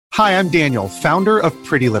Hi, I'm Daniel, founder of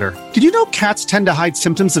Pretty Litter. Did you know cats tend to hide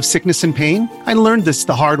symptoms of sickness and pain? I learned this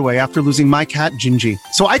the hard way after losing my cat, Gingy.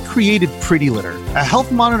 So I created Pretty Litter, a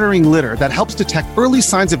health monitoring litter that helps detect early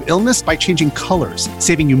signs of illness by changing colors,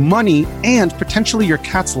 saving you money and potentially your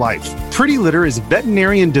cat's life. Pretty Litter is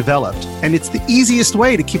veterinarian developed, and it's the easiest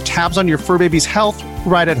way to keep tabs on your fur baby's health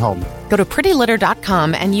right at home. Go to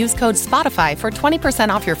prettylitter.com and use code SPOTIFY for 20%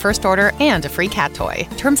 off your first order and a free cat toy.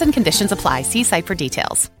 Terms and conditions apply. See site for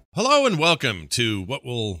details. Hello and welcome to what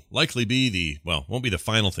will likely be won't be the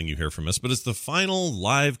final thing you hear from us, but it's the final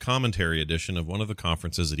live commentary edition of one of the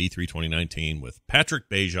conferences at E3 2019 with Patrick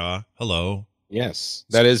Beja. Hello. Yes,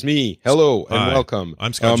 that is me. Hello and Hi. welcome.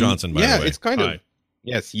 I'm Scott Johnson, by the way. Yeah, it's kind Hi. of...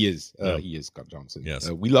 Yes, he is. Yeah. He is Scott Johnson. Yes.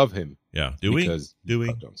 We love him. Yeah. Do we?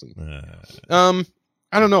 Scott Johnson.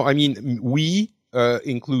 I don't know. I mean, we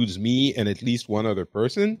includes me and at least one other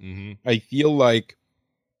person. Mm-hmm. I feel like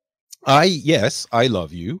I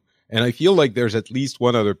love you. And I feel like there's at least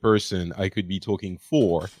one other person I could be talking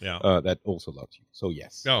for that also loves you. So,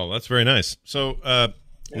 yes. Oh, that's very nice. So,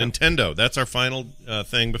 Nintendo, that's our final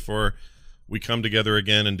thing before we come together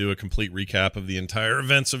again and do a complete recap of the entire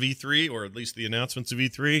events of E3, or at least the announcements of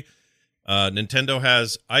E3. Nintendo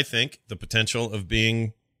has, I think, the potential of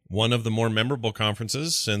being one of the more memorable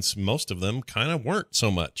conferences, since most of them kind of weren't so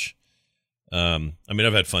much. I mean,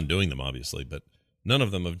 I've had fun doing them, obviously, but none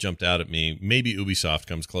of them have jumped out at me. Maybe Ubisoft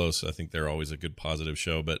comes close. I think they're always a good positive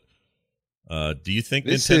show. But do you think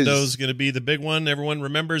Nintendo's going to be the big one everyone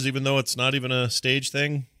remembers, even though it's not even a stage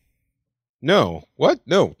thing? No. What?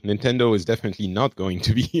 No. Nintendo is definitely not going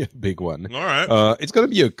to be a big one. All right. It's going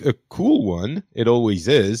to be a cool one. It always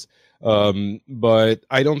is. But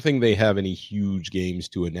I don't think they have any huge games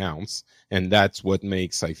to announce. And that's what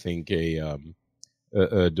makes, I think, a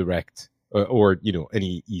direct or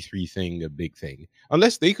any E3 thing a big thing.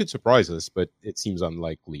 Unless they could surprise us, but it seems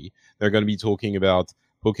unlikely. They're going to be talking about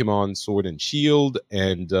Pokemon Sword and Shield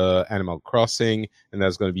and Animal Crossing, and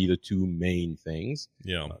that's going to be the two main things.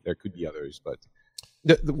 Yeah. There could be others, but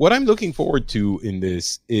what I'm looking forward to in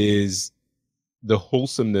this is the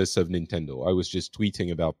wholesomeness of Nintendo. I was just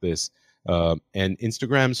tweeting about this and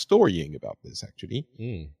Instagram storying about this, actually.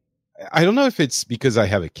 I don't know if it's because I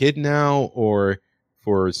have a kid now or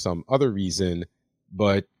for some other reason,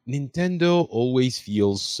 but Nintendo always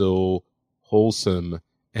feels so wholesome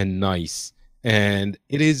and nice. And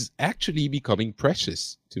it is actually becoming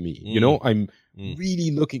precious to me. I'm really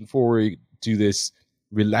looking forward to this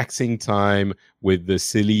relaxing time with the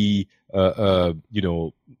silly,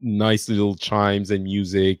 nice little chimes and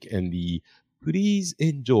music and the please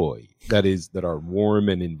enjoy that are warm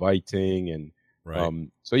and inviting. And right.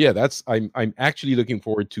 So yeah, I'm actually looking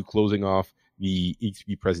forward to closing off the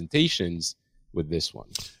E3 presentations with this one.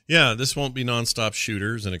 Yeah, this won't be nonstop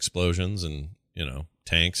shooters and explosions and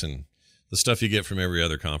tanks and the stuff you get from every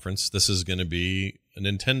other conference. This is going to be a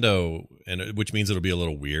Nintendo, and which means it'll be a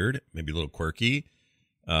little weird, maybe a little quirky.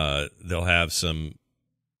 They'll have some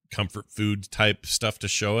comfort food type stuff to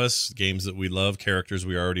show us, games that we love, characters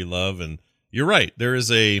we already love. And you're right,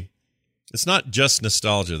 it's not just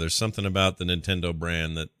nostalgia. There's something about the Nintendo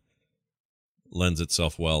brand that lends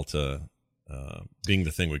itself well to being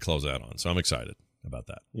the thing we close out on. So I'm excited about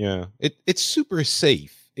that. Yeah, it's super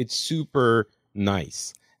safe. It's super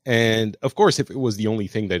nice. And of course, if it was the only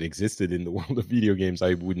thing that existed in the world of video games,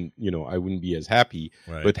 I wouldn't be as happy.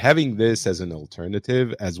 Right. But having this as an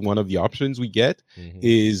alternative, as one of the options we get,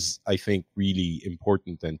 is, I think, really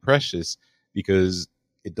important and precious because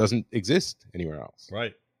it doesn't exist anywhere else.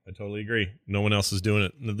 Right. I totally agree. No one else is doing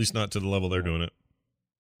it, at least not to the level they're doing it.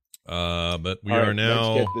 But we are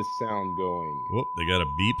now... Let's get this sound going. Whoop, they got a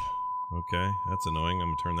beep. Okay, that's annoying. I'm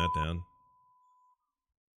going to turn that down.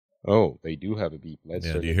 Oh, they do have a beep.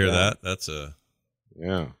 Do you hear that? That's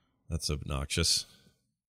obnoxious.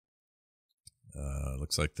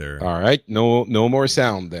 Looks like they're... All right, no more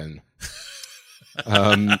sound then.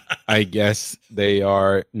 I guess they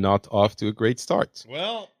are not off to a great start.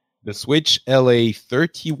 Well... The Switch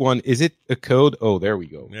LA31, is it a code? Oh, there we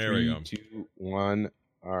go. There we go. 3, 2, 1.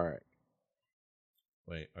 All right.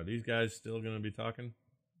 Wait, are these guys still going to be talking?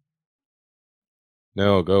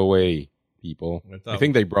 No, go away, people. I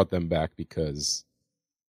think they brought them back because...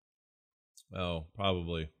 Oh,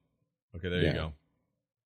 probably. Okay, there you go.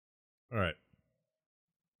 All right.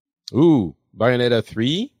 Ooh, Bayonetta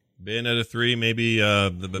 3? Bayonetta 3, maybe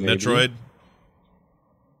the Metroid?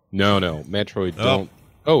 No, Metroid don't...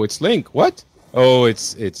 Oh, it's Link. What? Oh,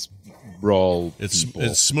 it's Brawl. It's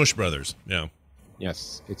Smoosh Brothers. Yeah.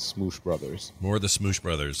 Yes, it's Smoosh Brothers. More the Smoosh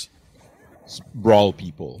Brothers. Brawl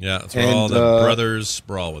people. Yeah, it's where all the brothers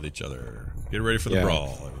brawl with each other. Get ready for the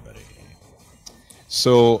brawl, everybody.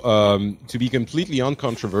 So, to be completely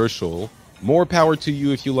uncontroversial, more power to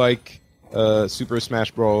you if you like Super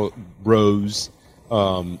Smash Bros.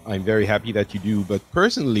 I'm very happy that you do, but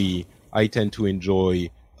personally, I tend to enjoy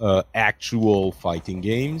actual fighting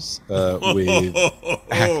games with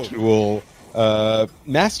actual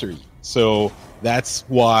mastery. So that's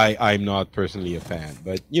why I'm not personally a fan.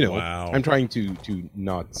 But Wow. I'm trying to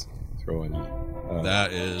not throw any.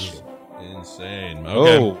 That is insane.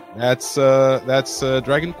 Okay. Oh, that's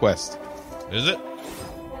Dragon Quest. Is it?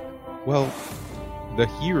 Well, the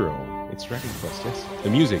hero. It's Dragon Quest, yes. The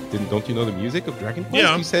music. Don't you know the music of Dragon Quest?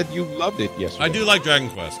 Yeah. You said you loved it yesterday. I do like Dragon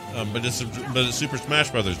Quest, but it's Super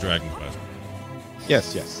Smash Brothers Dragon Quest.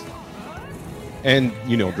 Yes. And,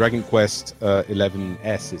 Dragon Quest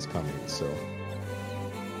 11S is coming, so...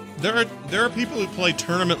 There are people who play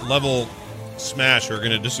tournament level Smash who are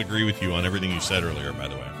going to disagree with you on everything you said earlier, by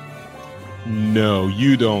the way. No,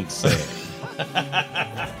 you don't say.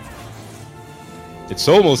 It's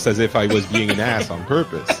almost as if I was being an ass on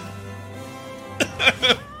purpose.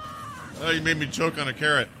 Oh, you made me choke on a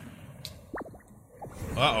carrot.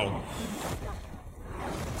 Uh-oh.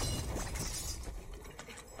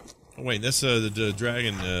 Oh, wait, this the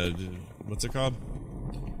dragon, what's it called?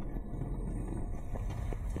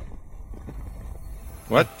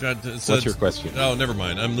 What? What's your question? Oh, never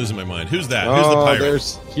mind. I'm losing my mind. Who's that? Who's the Oh, pirate?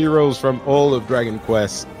 there's heroes from all of Dragon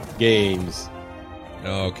Quest games.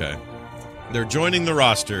 Oh, okay. They're joining the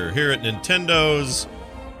roster here at Nintendo's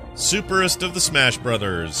Superest of the Smash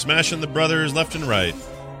Brothers. Smashing the brothers left and right.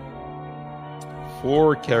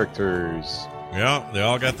 4 characters. Yeah, they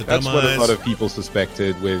all got the That's dumb what eyes. a lot of people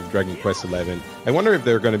suspected with Dragon Quest 11. I wonder if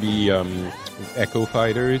they're going to be Echo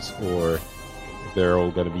Fighters or if they're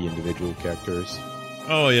all going to be individual characters.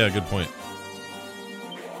 Oh, yeah, good point.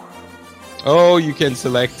 Oh, you can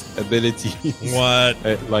select abilities. What?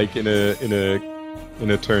 Like in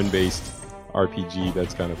a turn-based RPG.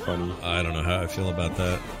 That's kind of funny. I don't know how I feel about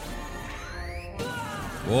that.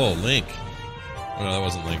 Whoa, Link. Oh, no, that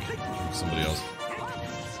wasn't Link. It was somebody else.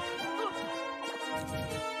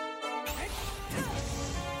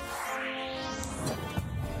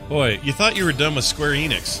 Boy, you thought you were done with Square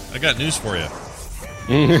Enix. I got news for you.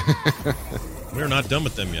 We're not done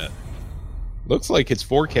with them yet. Looks like it's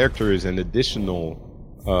 4 characters and additional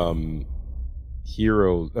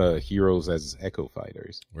heroes as Echo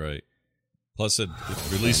Fighters. Right. Plus, it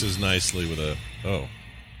releases nicely with a... Oh.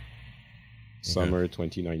 Summer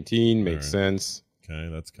 2019 makes right. sense. Okay,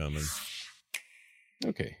 that's coming.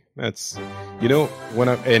 Okay, that's when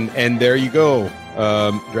I and there you go.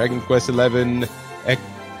 Dragon Quest 11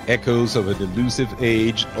 Echoes of an Elusive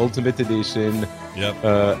Age Ultimate Edition. Yep.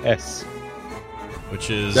 S. Which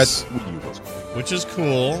is... That's Which is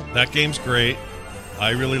cool. That game's great.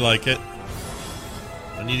 I really like it.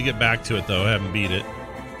 I need to get back to it, though. I haven't beat it.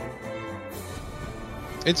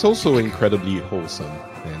 It's also incredibly wholesome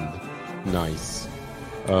and nice.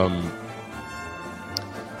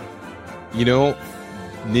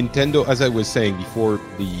 Nintendo, as I was saying before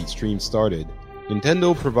the stream started,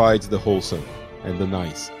 Nintendo provides the wholesome and the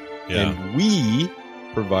nice. Yeah. And we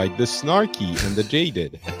provide the snarky and the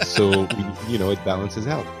jaded. So, it balances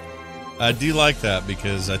out. I do like that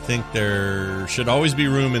because I think there should always be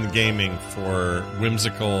room in gaming for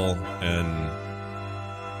whimsical and,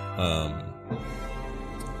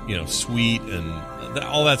 sweet, and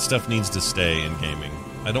all that stuff needs to stay in gaming.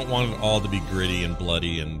 I don't want it all to be gritty and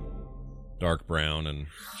bloody and dark brown and...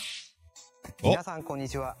 Oh.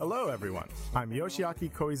 Hello, everyone. I'm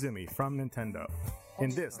Yoshiaki Koizumi from Nintendo. In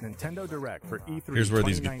this Nintendo Direct for E3 Here's where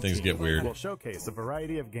these 2019, things get weird. We'll showcase a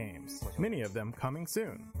variety of games, many of them coming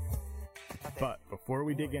soon. But before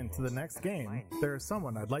we dig into the next game, there is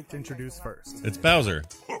someone I'd like to introduce first. It's Bowser.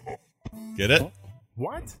 Get it?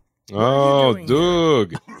 What? Oh, What are you doing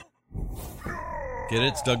Doug. Get it?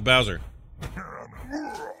 It's Doug Bowser.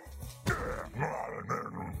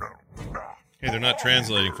 Hey, they're not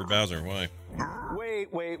translating for Bowser. Why?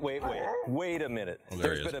 Wait a minute. Oh, there he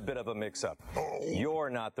There's is. been a bit of a mix-up. You're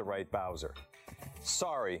not the right Bowser.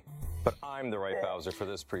 Sorry, but I'm the right Bowser for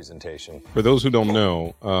this presentation. For those who don't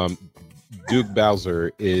know, Doug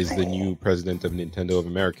Bowser is the new president of Nintendo of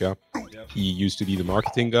America. He used to be the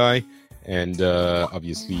marketing guy, and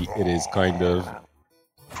obviously it is kind of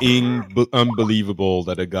unbelievable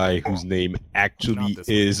that a guy whose name actually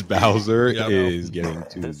is Bowser is getting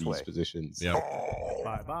to these positions. Yeah.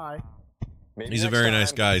 Bye-bye. Maybe He's a next very time.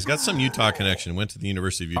 nice guy. He's got some Utah connection. Went to the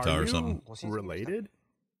University of Utah Are or you something. related?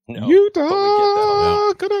 No, but we get that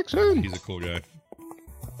Utah connection. He's a cool guy.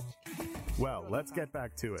 Well, let's get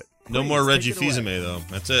back to it. No Please more take Reggie it away. Fils-Aimé, though.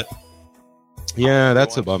 That's it. Yeah,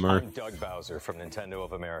 that's a Hello, bummer. I'm Doug Bowser from Nintendo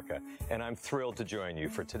of America, and I'm thrilled to join you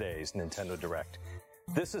for today's Nintendo Direct.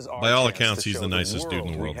 This is our By all chance to accounts, he's show the nicest dude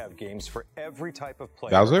in the world. We have games for every type of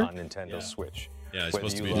player Bowser? on Nintendo Switch. Yeah, he's Whether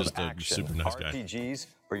supposed to you be love just a action, super nice guy. RPGs,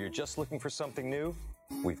 or you're just looking for something new,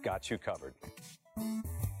 we've got you covered.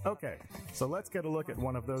 Okay, so let's get a look at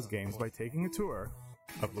one of those games by taking a tour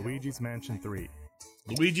of Luigi's Mansion 3.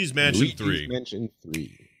 Luigi's Mansion 3. Mansion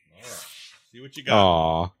 3. See what you got.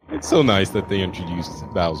 Aw, it's so nice that they introduced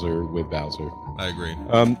Bowser with Bowser. I agree.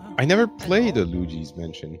 I never played a Luigi's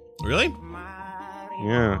Mansion. Really?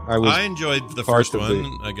 Yeah, I was. I enjoyed the part first of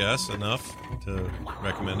one, I guess, enough to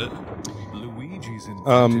recommend it.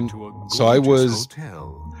 So I was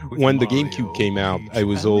when the GameCube came out. I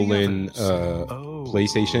was all in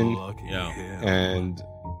PlayStation, Yeah. and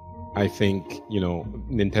I think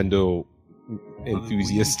Nintendo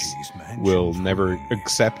enthusiasts will never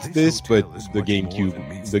accept this, but the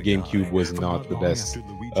GameCube was not the best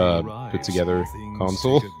put together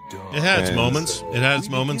console. It had its And- moments. It had its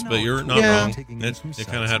moments, but you're not Yeah. wrong. It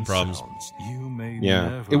kind of had problems.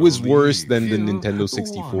 Yeah, it was worse than the Nintendo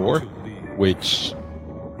 64, which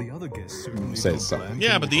says something.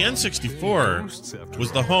 Yeah, but the N64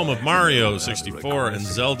 was the home of Mario 64 and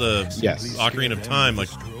Zelda Yes. Ocarina of Time. Like,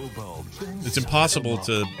 it's impossible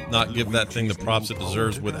to not give that thing the props it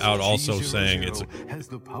deserves without also saying it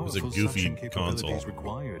was a goofy console.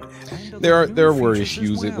 There were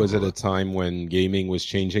issues. It was at a time when gaming was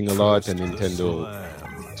changing a lot, and Nintendo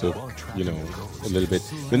took a little bit.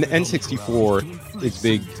 The N64, its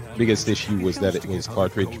biggest issue was that it was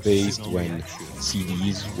cartridge based when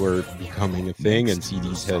CDs were becoming a thing, and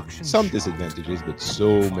CDs had some disadvantages but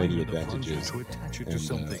so many advantages, and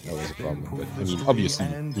that was a problem. But I mean, obviously,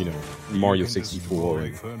 Mario 64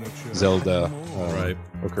 and Zelda, Right.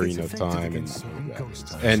 Ocarina of Time,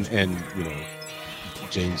 and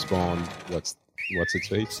James Bond. What's its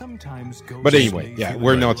face? But anyway, yeah,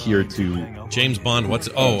 we're not here to. James Bond, right.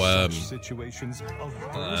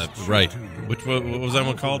 What was that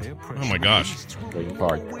one called? Oh my gosh. Playing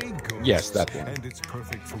card. Yes, that one.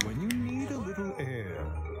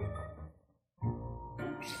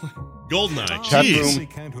 GoldenEye. Chat Jeez. room,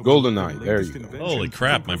 GoldenEye. There you go. Holy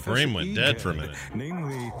crap, my brain went dead for a minute.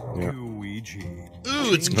 Yeah.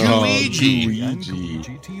 Ooh, it's Oh, Luigi.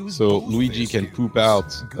 Luigi. So Luigi can poop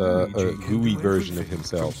out a gooey version of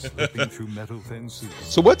himself.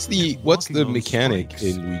 So what's the mechanic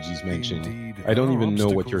in Luigi's Mansion? I don't even know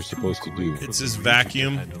what you're supposed to do. It's his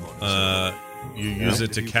vacuum. You use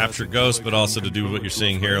it to capture ghosts, but also to do what you're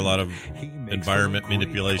seeing here, a lot of environment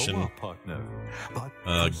manipulation.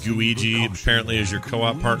 Guigi apparently is your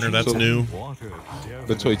co-op partner. That's So- new.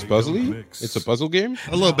 But so it's puzzly? It's a puzzle game?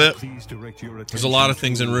 A little bit. There's a lot of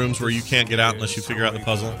things in rooms where you can't get out unless you figure out the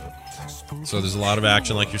puzzle. So there's a lot of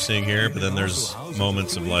action like you're seeing here, but then there's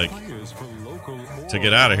moments of like, to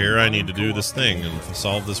get out of here, I need to do this thing and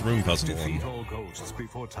solve this room puzzle. And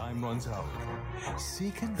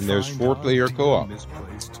there's 4-player co-op.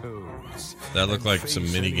 That looked like some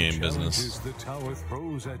minigame business.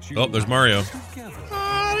 Oh, there's Mario.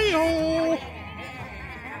 Mario!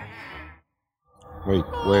 Wait,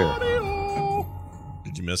 where?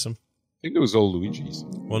 Did you miss him? I think it was all Luigi's.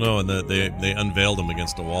 Well, no, and they unveiled him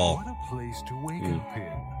against a wall.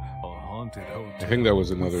 I think that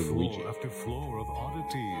was another Luigi.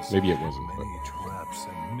 Maybe it wasn't. But...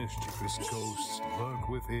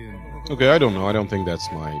 Okay, I don't know. I don't think that's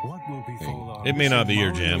my thing. It may not be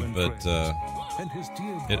your jam, but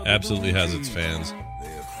it absolutely has its fans.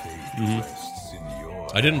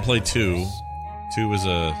 I didn't play 2. 2 was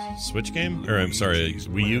a Switch game? Or, I'm sorry, a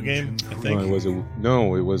Wii U game, I think.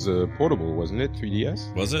 No, it was a portable, wasn't it?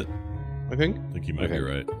 3DS? Was it? I think. I think you might be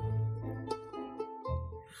right.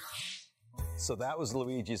 So that was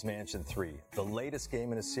Luigi's Mansion 3, the latest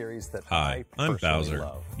game in a series that Hi, I I'm personally Bowser.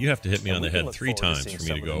 love. You have to hit me And on the we can head look 3 forward to times seeing for me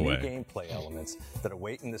some to of go the new away. gameplay elements that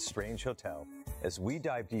await in this strange hotel as we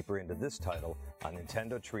dive deeper into this title on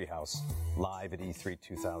Nintendo Treehouse live at E3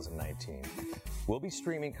 2019. We'll be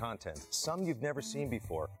streaming content, some you've never seen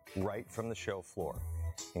before, right from the show floor,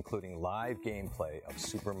 including live gameplay of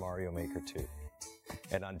Super Mario Maker 2.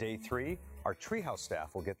 And on day 3, our Treehouse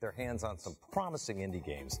staff will get their hands on some promising indie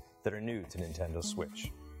games that are new to Nintendo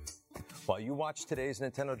Switch. While you watch today's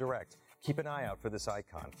Nintendo Direct, keep an eye out for this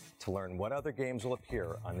icon to learn what other games will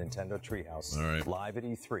appear on Nintendo Treehouse All right. live at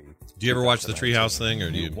E3. Do you ever watch the Treehouse thing,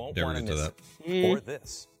 or do you won't never wanna get to miss that? it. Or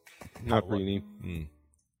this. Not really. Hmm.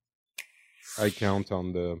 I count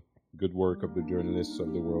on the good work of the journalists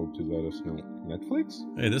of the world to let us know. Netflix?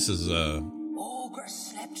 Hey, this is Ogre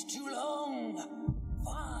slept too long.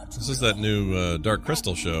 that new Dark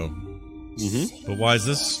Crystal show. Mm-hmm. But why is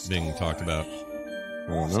this being talked about? I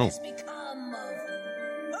don't know.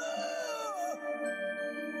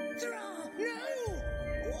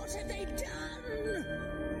 What have they done?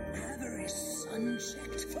 Avarice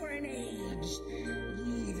unchecked for an age.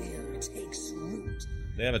 Evil takes root.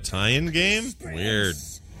 They have a tie-in game? Weird.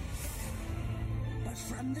 But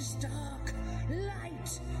from this dark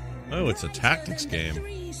light. Oh, it's a tactics game.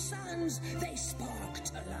 Three suns, they spark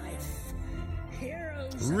to life.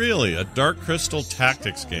 Heroes Really? A Dark Crystal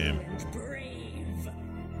tactics game. brave.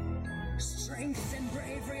 Strength and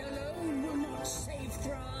bravery alone will not save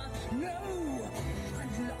Thra. No.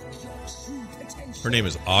 Unlock your true potential. Her name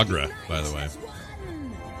is Agra, by the way.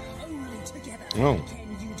 Only together Oh, can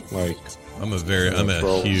you defeat. like I'm a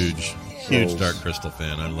Trolls. huge Trolls. Dark Crystal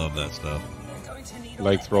fan. I love that stuff.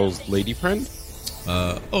 Thrall's lady friend.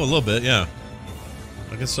 Oh, a little bit, yeah.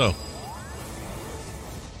 I guess so.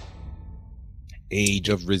 Age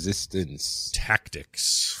of Resistance.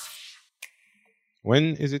 Tactics.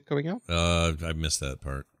 When is it coming out? I missed that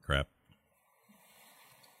part. Crap.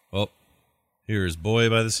 Well, here's Boy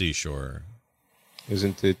by the Seashore.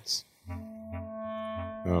 Isn't it?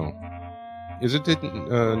 Oh, isn't it?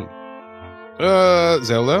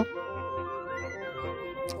 Zelda.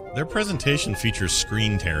 Their presentation features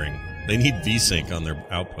screen tearing. They need VSync on their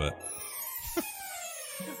output.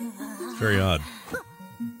 Very odd.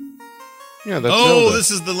 Yeah, that's Oh, Zelda. this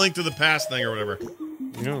is the Link to the Past thing or whatever.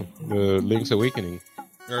 Yeah, the Link's Awakening.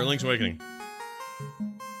 Or Link's Awakening.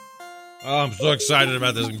 Oh, I'm so excited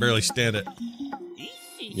about this. I can barely stand it.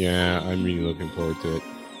 Yeah, I'm really looking forward to it.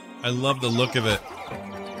 I love the look of it.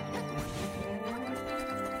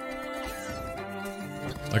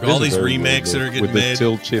 Like all This is these very remakes good that are getting with made. the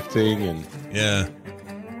tilt shifting and Yeah.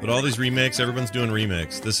 But all these remakes, everyone's doing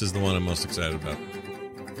remakes. This is the one I'm most excited about.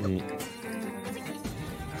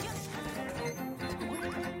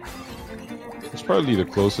 It's probably the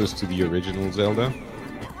closest to the original Zelda,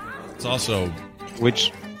 It's also which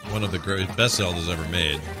one of the best Zeldas ever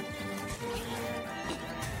made.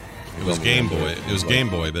 It was Don't Game remember. Boy. It was Game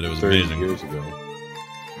Boy, but it was 30 amazing. years ago.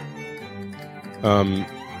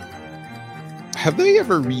 Have they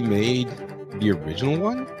ever remade the original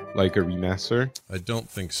one, like a remaster? I don't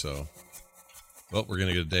think so. Well, we're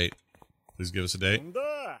gonna get a date. Please give us a date.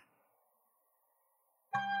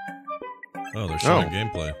 Oh, they're showing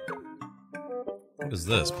gameplay. What is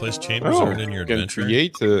this? Place chain resort in your you can adventure.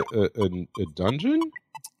 create a dungeon?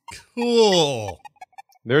 Cool.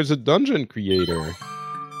 There's a dungeon creator.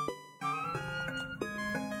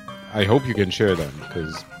 I hope you can share them,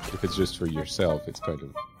 because if it's just for yourself, it's kind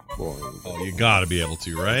of boring. Oh, you gotta be able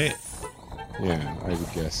to, right? Yeah, I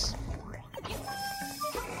would guess.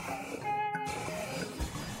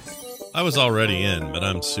 I was already in, but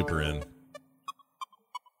I'm super in.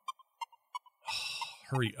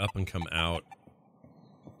 Hurry up and come out.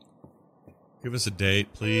 Give us a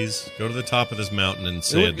date, please. Go to the top of this mountain and It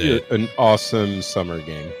say a would be date. an awesome summer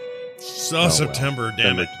game. So well. September,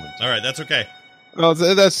 damn it. September 20. All right, that's okay. Oh,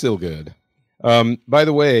 that's still good. By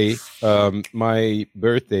the way, my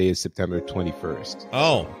birthday is September 21st,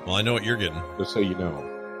 Oh, well, I know what you're getting. just so you know.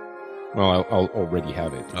 Well, I'll already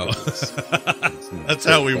have it. Oh, It's that's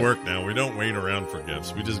how we work now. We don't wait around for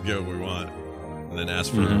gifts. We just get what we want and then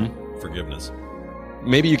ask for Mhm. forgiveness.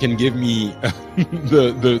 Maybe you can give me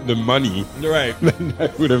the money. Right.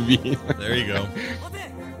 That would have been There you go.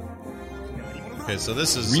 Okay, so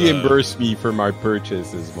this is reimburse me for my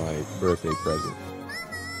purchase as my birthday present.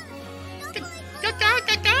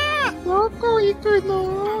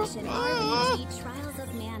 Action RPG Trials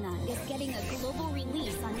of Mana is getting a global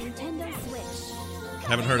release on Nintendo Switch.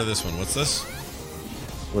 Haven't heard of this one. What's this?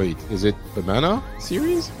 Wait, is it the Mana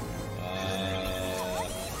series?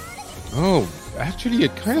 Oh, actually,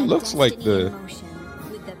 it kind of looks like the.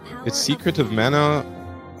 It's Secret of Mana.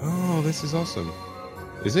 Oh, this is awesome.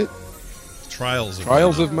 Is it? Trials of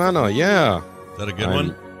Trials of Mana, yeah. Is that a good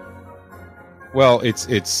one? Well, it's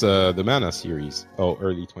the Mana series. Oh,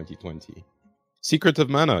 early 2020. Secret of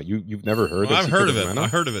Mana. You've never heard of I've Secret heard of it. Mana? I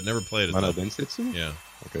heard of it. Never played it. Mana though. Densetsu? Yeah,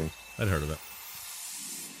 Okay. I'd heard of it.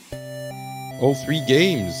 All 3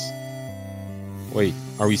 games. Wait,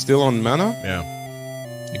 are we still on Mana? Yeah.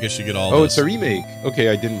 I guess you get all. Oh, this. it's a remake. Okay,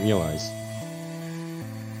 I didn't realize.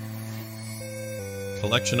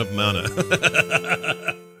 Collection of Mana.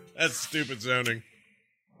 That's stupid sounding.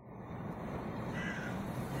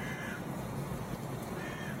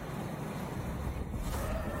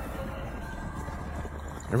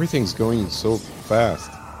 Everything's going so fast.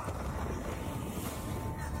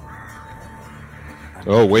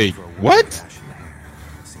 Oh, wait. What?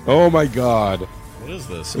 Oh my god. What is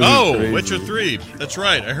this? This is Oh, crazy. Witcher 3. That's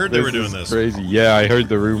right. I heard they were doing is this. Crazy. Yeah, I heard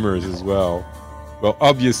the rumors as well. Well,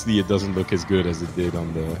 obviously it doesn't look as good as it did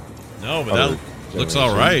on the. No, but other that looks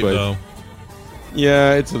all right, generation, but- though.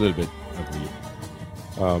 Yeah, it's a little bit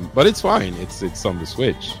ugly. But it's fine. It's on the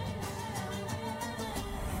Switch.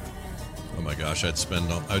 Oh my gosh,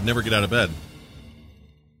 I'd never get out of bed.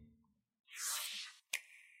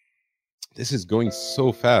 This is going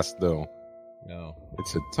so fast, though. No.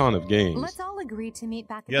 It's a ton of games. Let's all agree to meet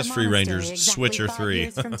back at Yes, the Free monastery Rangers, exactly Switcher 5 3.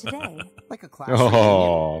 years from today. Like a class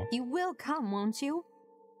Oh, You will come, won't you?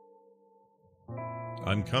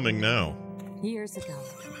 I'm coming now. Years ago,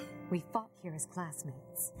 we fought here as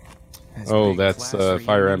classmates. As oh, big that's class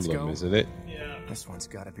Fire reunions Emblem, go, isn't it? This one's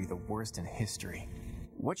got to be the worst in history.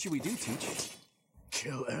 What should we do, Teach?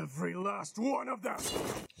 Kill every last one of them.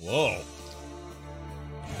 Whoa.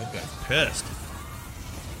 That guy's pissed.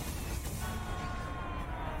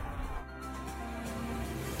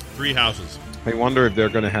 Three houses. I wonder if they're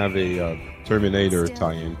going to have a Terminator Still,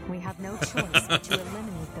 tie-in. we have no choice but to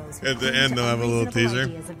eliminate those who At the cling end, to they'll have a little unreasonable teaser.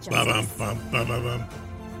 ideas of Ba-bum, justice. bum, ba-ba-bum.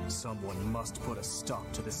 Someone must put a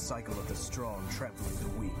stop to the cycle of the strong trampling the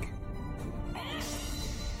weak.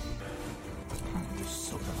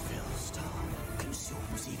 So the Philistine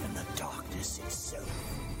consumes even the darkness itself.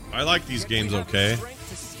 I like these games okay.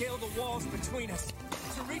 To scale the walls between us,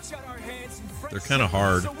 to reach out our hands in They're kind of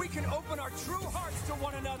hard. so we can open our true hearts to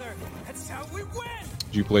one another. That's how we win.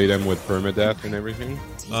 Did you play them with permadeath and everything?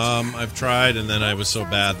 I've tried, and then I was so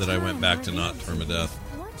bad that I went back to not permadeath.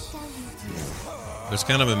 What shall you do? There's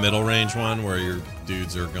kind of a middle range one where your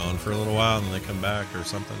dudes are gone for a little while and then they come back or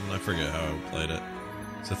something. I forget how I played it.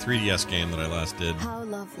 It's a 3DS game that I last did. How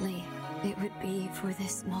lovely it would be for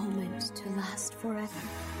this moment to last forever.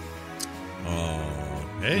 Oh,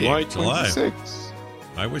 hey, July July. 26.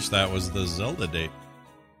 I wish that was the Zelda date.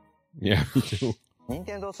 Yeah, me too.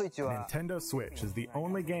 Nintendo Switch is the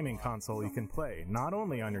only gaming console you can play not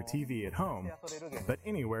only on your TV at home, but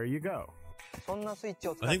anywhere you go. I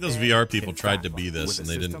think those VR people In tried to fact, be this with and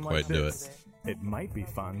a they didn't system quite like do this, it. It might be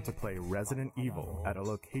fun to play Resident Evil at a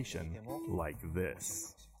location like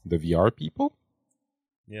this. The VR people?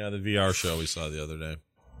 Yeah, the VR show we saw the other day.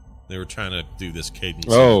 They were trying to do this cadence.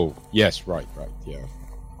 Oh, yes, right, yeah.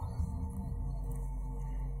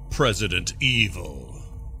 President Evil.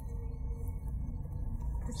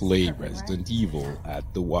 Play Resident Evil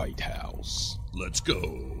at the White House. Let's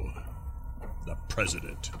go. The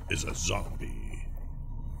president is a zombie.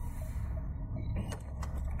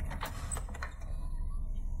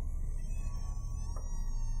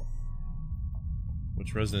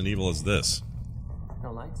 Which Resident Evil is this?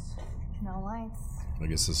 No lights. No lights. I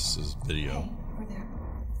guess this is video. We're there.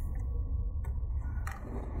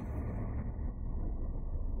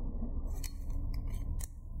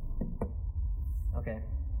 Okay.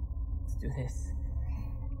 Let's do this.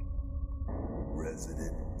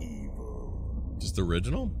 Resident Evil. Just the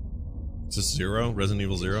original? Is this Zero? Resident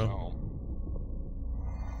Evil Zero? Oh.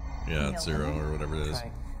 Yeah, it's Zero or whatever it is.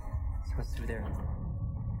 Okay. Let's go through there.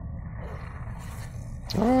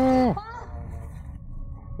 Ah!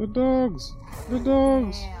 The dogs! The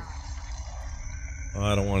dogs! Oh,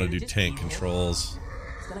 I don't want to do tank controls.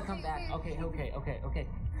 It's gonna come back. Okay.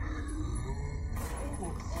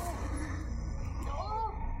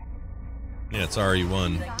 Yeah, it's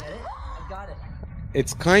RE1. Get it? I got it.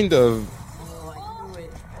 It's kind of... Oh, I knew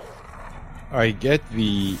it. I get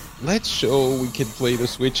the... Let's show we can play the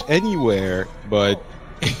Switch anywhere, but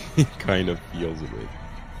it kind of feels a bit...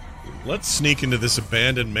 Let's sneak into this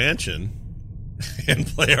abandoned mansion and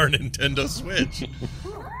play our Nintendo Switch. You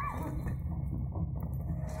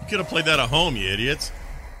could have played that at home, you idiots.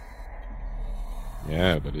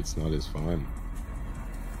 Yeah, but it's not as fun.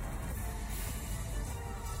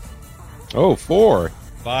 Oh, 4!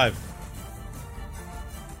 5.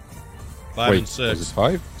 5 Wait, and 6. was it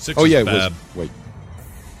 5? 6 Oh is yeah, bad. it was... Wait.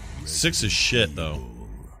 6 is shit, though.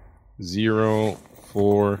 0,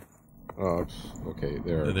 4... okay,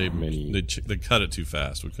 there are They many... they cut it too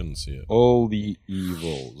fast. We couldn't see it. All the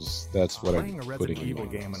evils. That's what Playing a I'm Resident putting Evil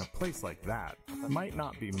in. game in a place like that might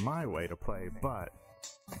not be my way to play, but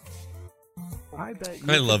I bet you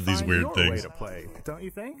I could love these find weird your things. way to play, don't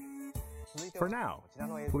you think? For now,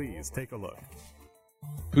 please take a look.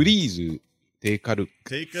 Please take a look.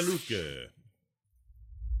 Take a look.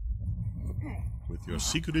 With your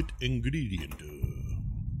secret ingredient.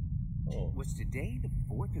 Oh. Was today the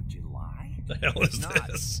 4th of July? What the hell is If not,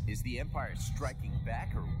 this? Is the Empire striking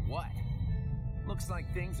back or what? Looks like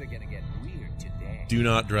things are gonna get weird today. Do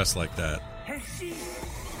not dress like that.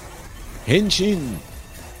 Henshin!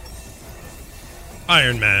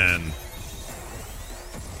 Iron Man.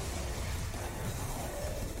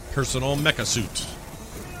 Personal mecha suit.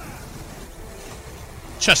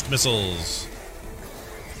 Chest missiles.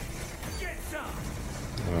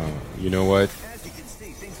 You know what? As you can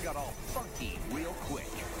see, things got all funky real quick.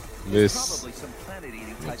 This. Probably some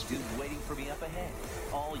planet-eating type dudes waiting for me up ahead.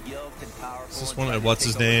 All yoked and powerful. Is this one? What's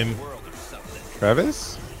his name?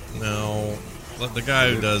 Travis? No, the guy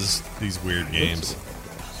who does these weird games.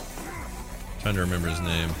 Trying to remember his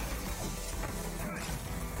name.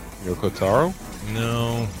 Yoko Taro?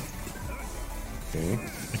 No. Okay.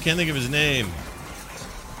 I can't think of his name.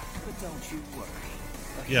 But don't you worry.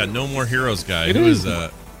 Yeah, No More Heroes guy. It Who is. is Well,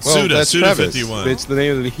 Suda? that's Suda Travis. 51. It's the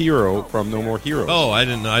name of the hero from No More Heroes. Oh, I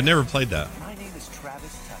didn't know. I never played that. My name is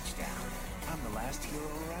Travis Touchdown. I'm the last hero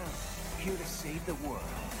around, here to save the world.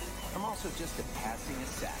 I'm also just a passing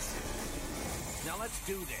assassin. Now let's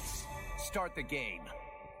do this. Start the game.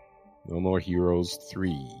 No More Heroes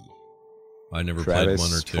 3. I never Travis played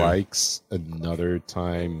 1 or 2. strikes another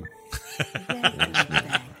time.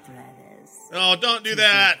 Oh, don't do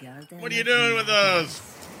that! What are you doing with those?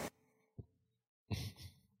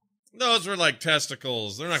 Those were like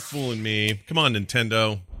testicles. They're not fooling me. Come on,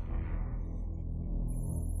 Nintendo.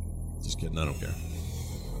 Just kidding. I don't care.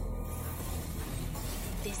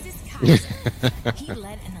 This is Kaiser. He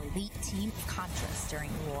led an elite team of Contras during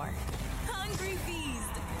the war. Hungry Beast.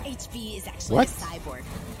 HB is actually What? a cyborg.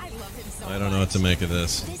 I love him so I don't know what to make of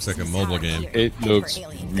this. Looks like a mobile game. It looks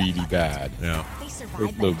really bad. Yeah.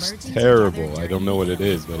 It looks terrible. I don't know what it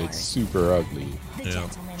is, but it's super ugly. Yeah.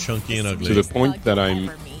 Chunky and ugly. To the point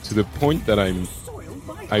that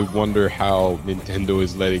I wonder how Nintendo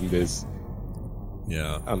is letting this.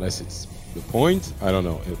 Yeah. Unless it's the point. I don't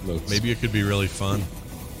know. It looks. Maybe it could be really fun.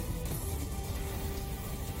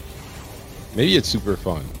 Maybe it's super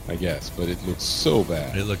fun, I guess, but it looks so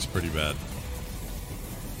bad. It looks pretty bad.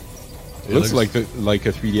 It looks like a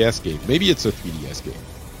 3DS game. Maybe it's a 3DS game.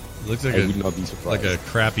 It looks like I would not be surprised. like a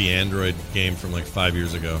crappy Android game from like 5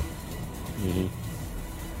 years ago. Mm-hmm.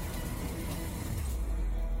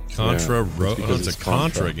 Contra Yeah, Road. it's Oh, because it's a it's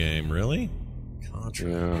Contra Contra. game, really? Contra.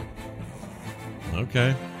 Yeah.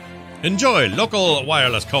 Okay. Enjoy local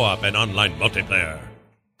wireless co-op and online multiplayer.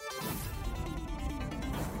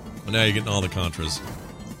 Well, now you're getting all the Contras.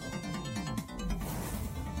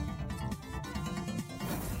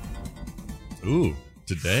 Ooh,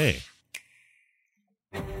 today.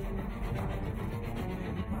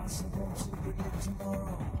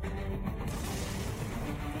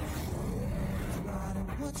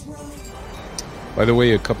 By the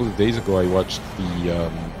way, a couple of days ago, I watched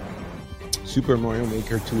the Super Mario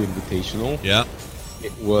Maker 2 Invitational. Yeah.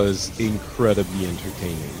 It was incredibly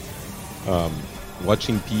entertaining.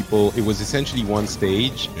 Watching people, it was essentially one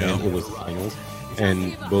stage, and it was the finals,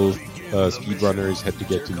 and both speedrunners had to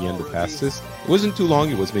get to the end the fastest. It wasn't too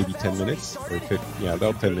long, it was maybe 10 minutes, or 15,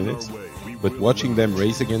 about 10 minutes. But watching them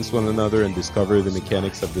race against one another and discover the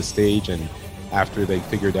mechanics of the stage, and after they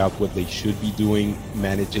figured out what they should be doing,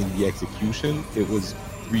 managing the execution, it was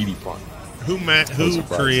really fun. Who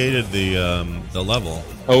created the level?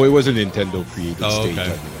 Oh, it was a Nintendo created stage. Okay. I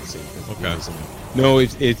think. Okay. No,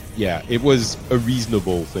 it was a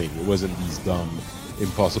reasonable thing. It wasn't these dumb,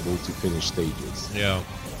 impossible to finish stages. Yeah.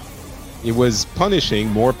 It was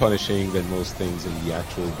more punishing than most things in the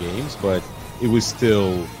actual games, but it was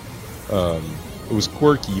still, it was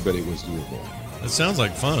quirky, but it was doable. It sounds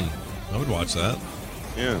like fun. I would watch that.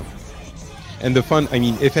 Yeah. And the fun, I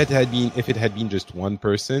mean, if it had been just one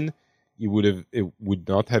person, it would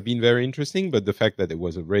not have been very interesting, but the fact that it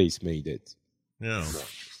was a race made it. Yeah.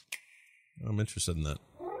 I'm interested in that.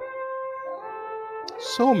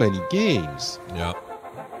 So many games. Yeah.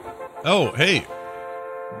 Oh, hey.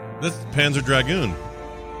 This is Panzer Dragoon.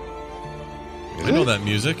 I know that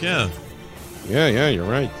music, yeah. Yeah, you're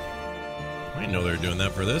right. I didn't know they were doing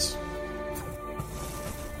that for this.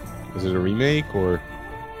 Is it a remake or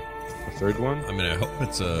a third one? I mean, I hope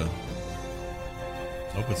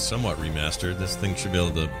it's somewhat remastered. This thing should be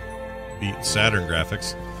able to beat Saturn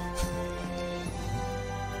graphics.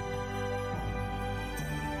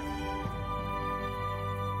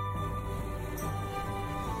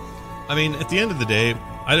 I mean, at the end of the day,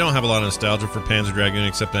 I don't have a lot of nostalgia for Panzer Dragoon,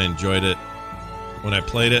 except I enjoyed it when I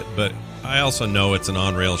played it, but I also know it's an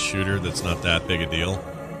on-rail shooter that's not that big a deal.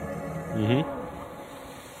 Mm-hmm.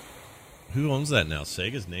 Who owns that now?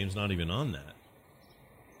 Sega's name's not even on that.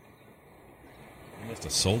 They must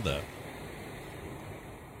have sold that.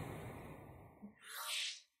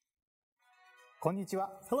 Konnichiwa.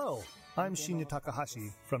 Hello, I'm Shinya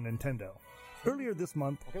Takahashi from Nintendo. Earlier this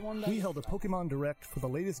month, we held a Pokemon Direct for the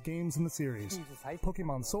latest games in the series,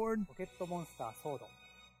 Pokemon Sword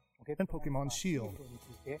and Pokemon Shield.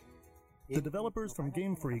 The developers from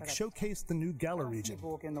Game Freak showcased the new Galar region,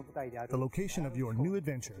 the location of your new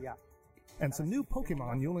adventure, and some new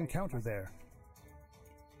Pokemon you'll encounter there.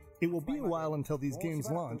 It will be a while until these games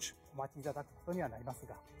launch,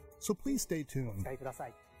 so please stay tuned.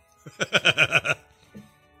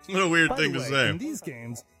 What a weird By thing the to way, say. in these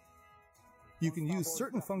games, you can use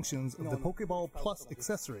certain functions of the Pokeball Plus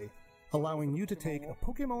accessory, allowing you to take a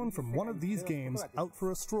Pokemon from one of these games out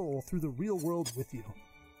for a stroll through the real world with you.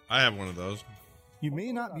 I have one of those. You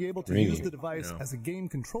may not be able to Really? use the device as a game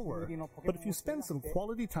controller, but if you spend some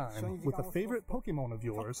quality time with a favorite Pokemon of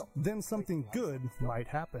yours, then something good might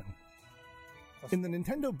happen. In the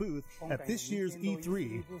Nintendo booth at this year's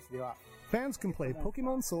E3, fans can play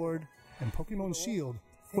Pokemon Sword and Pokemon Shield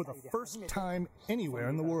for the first time anywhere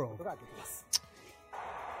in the world.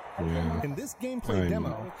 Yeah. In this gameplay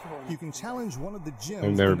demo, you can challenge one of the gyms.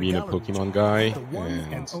 I've never in the been a Galar Pokemon region, guy, the one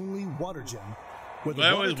and and only Water Gym. where the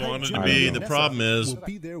I always water-type wanted to gym be. in The Nessa problem is, will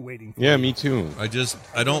be there waiting for yeah, you. me too.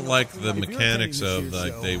 I don't like the mechanics of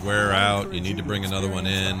like they wear out. You need to bring another one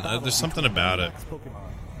in. There's something about it.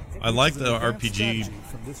 I like the RPG.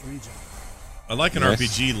 I like an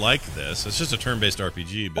RPG like this. It's just a turn-based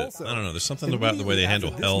RPG, but I don't know. There's something about the way they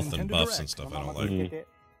handle health and buffs and stuff I don't like.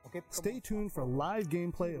 Stay tuned for live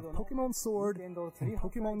gameplay of Pokemon Sword and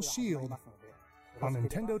Pokemon Shield on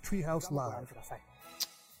Nintendo Treehouse Live.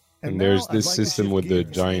 And there's now this I'd like to system shift with the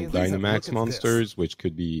gears. giant Please have a look Dynamax at this. monsters, which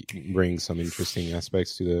could bring some interesting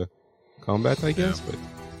aspects to the combat, I guess. But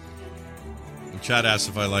Chad asked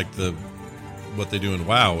if I like what they do in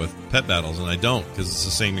WoW with pet battles, and I don't, because it's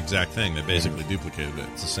the same exact thing. They basically duplicated it.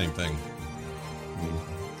 It's the same thing.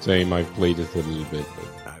 same, I've played it a little bit.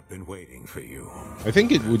 But I've been waiting for you. I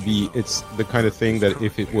think it would be. It's the kind of thing that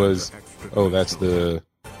if it was, oh, that's the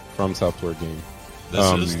From Software game.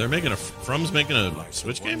 They're making From's making a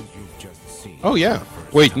Switch game? Oh yeah.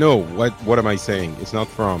 Wait, no. What am I saying? It's not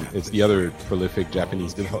From. It's the other prolific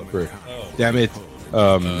Japanese developer. Oh. Damn it.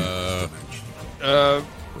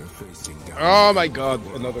 Oh my God!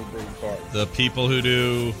 Another brain fart. The people who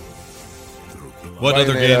do what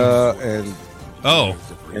other game? And oh,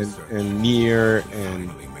 and Nier and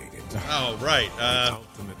oh right. I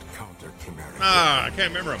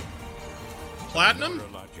can't remember them. Platinum?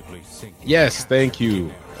 Yes, thank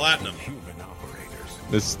you. Platinum.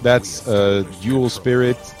 That's Dual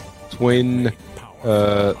Spirit, Twin,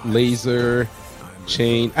 Laser,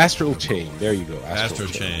 Chain, Astral Chain. There you go. Astral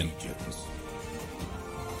Chain.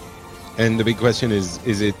 And the big question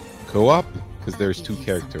is it co-op? Because there's two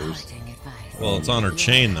characters. Well, it's on her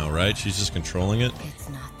chain though, right? She's just controlling it.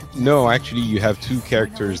 No, actually, you have two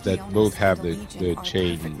characters that both have the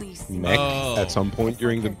chain mech at some point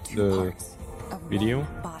during the video.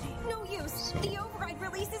 No use. The override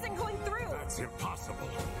release isn't going through. That's impossible.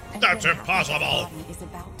 That's impossible. Is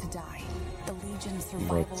about to die. The Legion's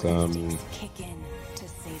But survival instincts kick in to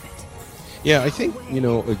save it. yeah, I think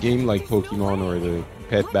a game like Pokemon or the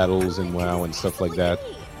pet battles in WoW and stuff like that,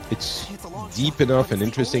 it's deep enough and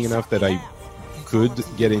interesting enough that I could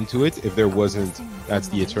get into it if there wasn't, that's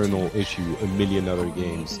the eternal issue, a million other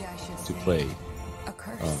games to play.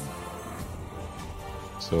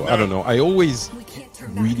 So I don't know. I always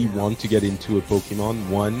really want to get into a Pokemon,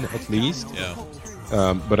 one at least.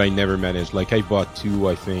 Yeah. But I never managed. Like I bought two,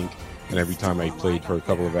 I think, and every time I played for a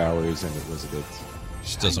couple of hours, and it was a bit.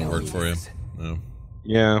 Just doesn't work for you. No.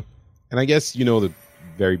 Yeah, and I guess the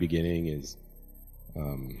very beginning is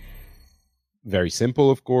very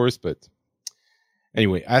simple, of course, but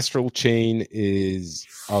anyway, Astral Chain is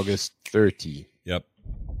August 30. Yep.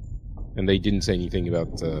 And they didn't say anything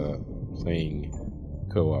about playing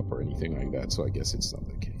co-op or anything like that, so I guess it's not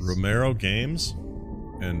the case. Romero Games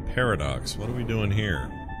and Paradox. What are we doing here?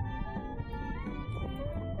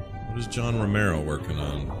 What is John Romero working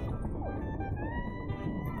on?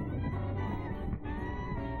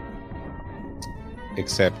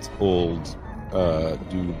 Except old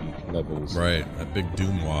Doom levels. Right, that big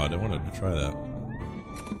Doom wad. I wanted to try that.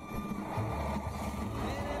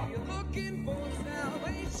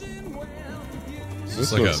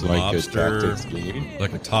 This like looks a like a mobster, tactics game.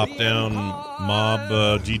 like a top-down mob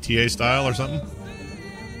GTA style or something.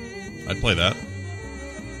 I'd play that.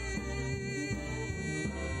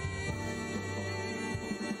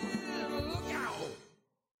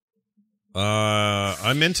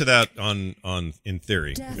 I'm into that in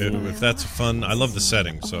theory. If that's fun, I love the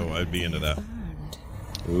setting, so I'd be into that.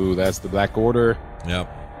 Ooh, that's the Black Order.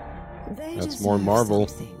 Yep. That's more Marvel.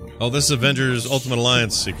 Oh, this is Avengers Ultimate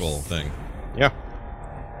Alliance sequel thing. Yeah.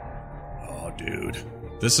 Oh, dude.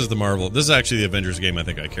 This is the Marvel. This is actually the Avengers game I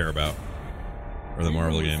think I care about. Or the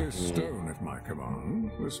Marvel game. This stone at my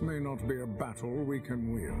command. This may not be a battle we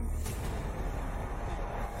can win.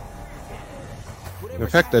 The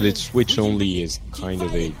fact that it's Switch only is kind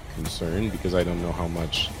of a concern because I don't know how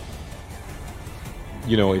much.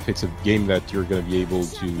 If it's a game that you're going to be able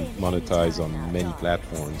to monetize on many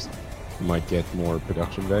platforms, you might get more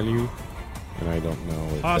production value, and I don't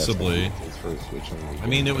know if possibly that's for a Switch only. I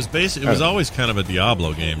mean, it was always kind of a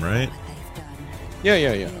Diablo game, right? Yeah,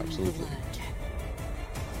 absolutely.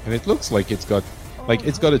 And it looks like it's got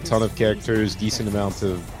a ton of characters, decent amount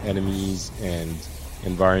of enemies and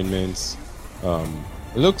environments.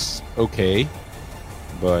 It looks okay,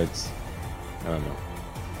 but I don't know.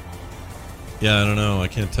 Yeah, I don't know. I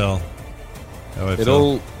can't tell how I It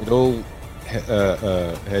feel. all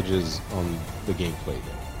hedges on the gameplay,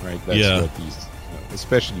 though, right? That's what these,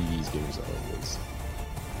 especially these games, are always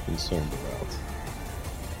concerned about.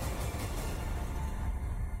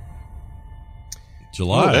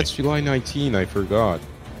 July. Oh, that's July 19. I forgot.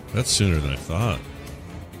 That's sooner than I thought.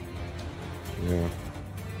 Yeah.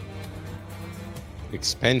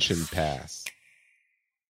 Expansion pass.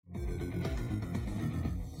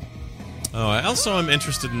 Oh, I also am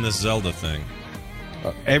interested in this Zelda thing.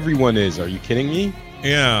 Everyone is. Are you kidding me?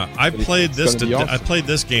 Yeah, I played this awesome.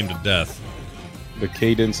 game to death. The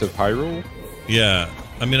Cadence of Hyrule? Yeah.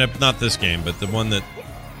 I mean, not this game, but the one that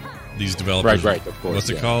these developers... Right, of course. What's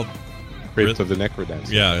it called? Crypt of the Necrodancer.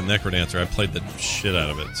 Yeah, Necrodancer. I played the shit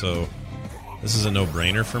out of it, so this is a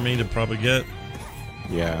no-brainer for me to probably get.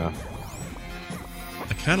 Yeah.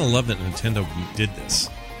 I kind of love that Nintendo did this,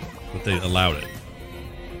 but they allowed it.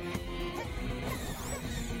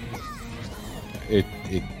 It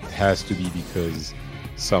has to be because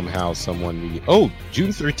somehow someone really... Oh,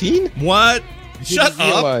 June 13? What? Shut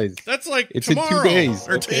realize. up! That's like it's tomorrow. in 2 days.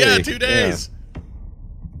 Or 2 days. Yeah.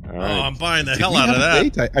 Oh, Right. I'm buying the Did hell we out of have a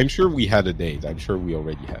that. date? I'm sure we had a date. I'm sure we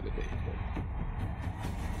already had a date.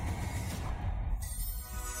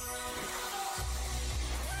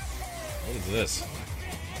 What is this?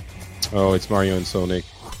 Oh, it's Mario and Sonic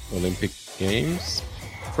Olympic Games,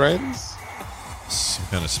 friends. Some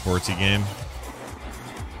kind of sportsy game.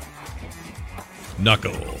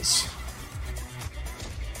 Knuckles.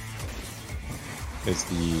 It's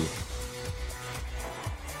the...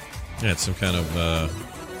 Yeah, it's some kind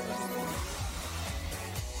of...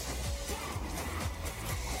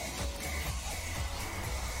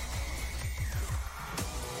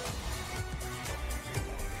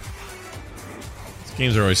 These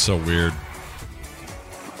games are always so weird.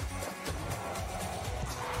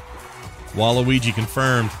 Waluigi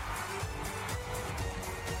confirmed.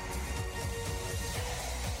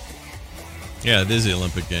 Yeah, it is the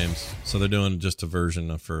Olympic Games. So they're doing just a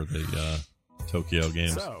version for the Tokyo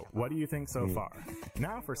Games. So, what do you think so far?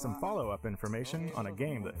 Now for some follow-up information on a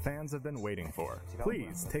game that fans have been waiting for.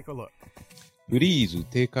 Please take a look. Urizu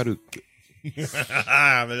Tekaruku.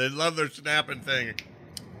 They love their snapping thing.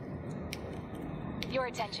 Your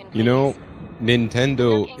attention, please. You know,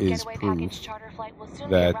 Nintendo is Getaway proof package charter flight will soon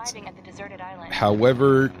be that arriving at the deserted island.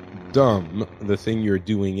 however dumb the thing you're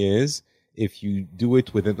doing is, if you do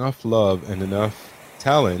it with enough love and enough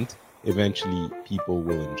talent, eventually people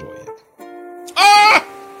will enjoy it. Ah!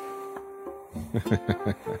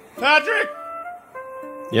 Patrick!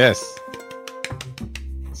 Yes.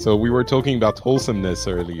 So we were talking about wholesomeness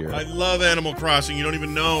earlier. I love Animal Crossing. You don't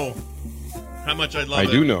even know how much I love it.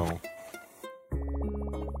 I do know.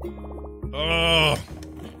 Oh.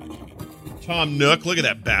 Tom Nook, look at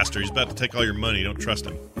that bastard. He's about to take all your money. Don't trust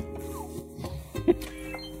him.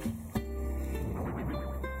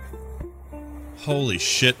 Holy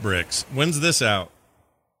shit bricks. When's this out?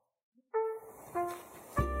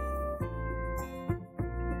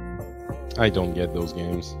 I don't get those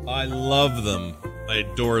games. I love them. I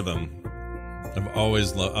adore them. I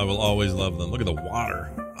will always love them. Look at the water.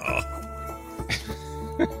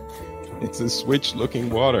 It's a Switch-looking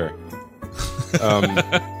water.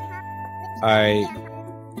 I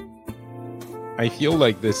feel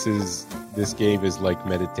like this game is like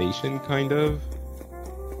meditation, kind of.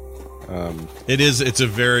 It is. It's a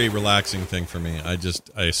very relaxing thing for me. I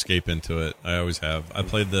escape into it. I always have. I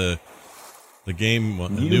played the game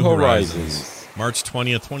New Horizons, March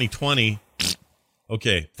 20th, 2020.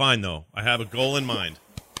 Okay, fine though. I have a goal in mind.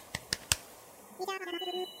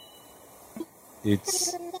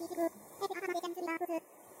 It's...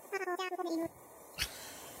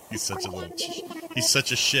 He's such a he's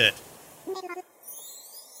such a shit.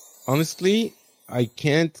 Honestly, I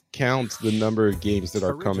can't count the number of games that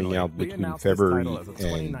are coming out between February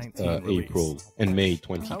and April and May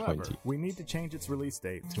 2020. However, we need to change its release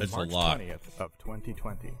date to That's a March lot. 20th of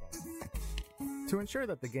 2020. To ensure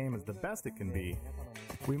that the game is the best it can be,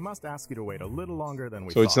 we must ask you to wait a little longer than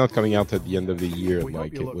we So thought. it's not coming out at the end of the year We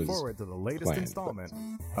like hope you it look was forward to the latest planned. installment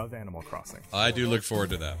of Animal Crossing. I do look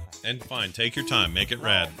forward to that. And fine, take your time, make it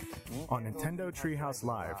rad. On Nintendo Treehouse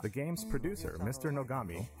Live, the game's producer, Mr.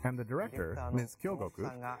 Nogami, and the director, Ms. Kyogoku,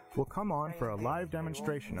 will come on for a live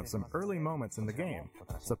demonstration of some early moments in the game,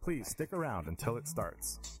 so please stick around until it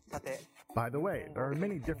starts. By the way, there are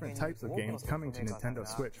many different types of games coming to Nintendo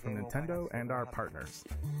Switch from Nintendo and our partners.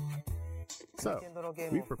 So,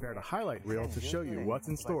 we've prepared a highlight reel to show you what's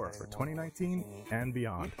in store for 2019 and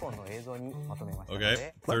beyond. Okay, Let's have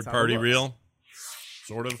a third-party look. reel,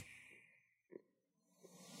 sort of.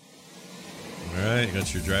 All right, you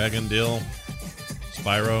got your dragon deal,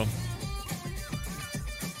 Spyro,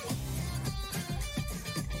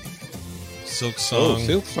 Silk Song. Oh,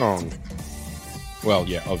 Silk Song. Well,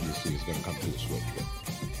 yeah, obviously it's going to come to the Switch.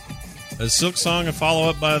 But Is Silk Song a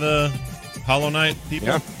follow-up by the Hollow Knight people?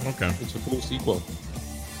 yeah, Okay. it's a full sequel.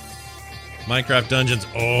 Minecraft Dungeons.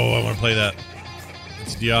 Oh, I want to play that.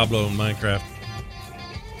 It's Diablo in Minecraft.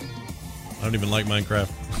 I don't even like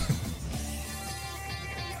Minecraft.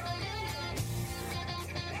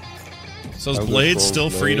 So is Elder Blade Scrolls still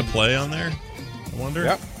free to Blade. play on there? I wonder.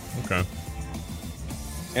 Yep. Okay.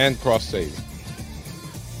 And cross-save.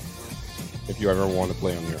 If you ever want to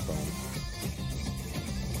play on your phone.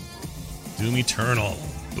 Doom Eternal.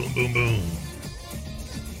 Boom, boom, boom.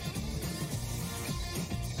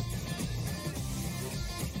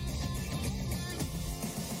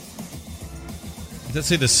 Did that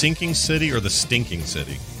say the sinking city or the stinking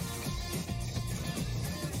city?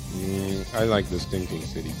 I like the Stinking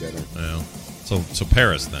City better. Yeah. So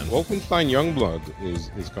Paris then. Wolfenstein Youngblood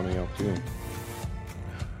is coming out too.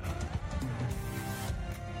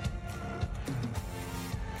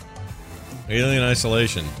 Alien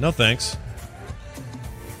Isolation. No thanks.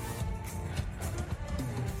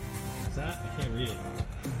 What's that? I can't read it.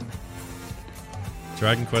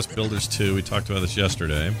 Dragon Quest Builders 2. We talked about this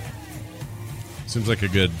yesterday. Seems like a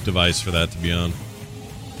good device for that to be on.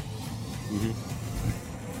 Mm-hmm.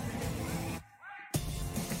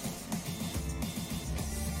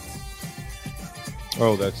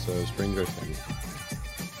 Oh, that's Stranger Things.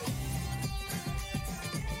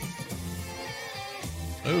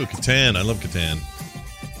 Oh, Catan. I love Catan.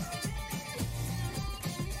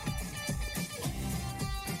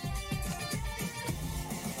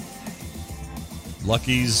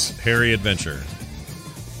 Lucky's Hairy Adventure.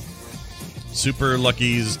 Super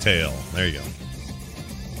Lucky's Tale. There you go.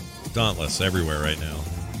 Dauntless everywhere right now.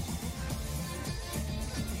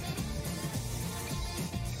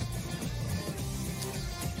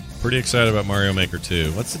 Pretty excited about Mario Maker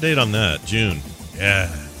 2. What's the date on that? June.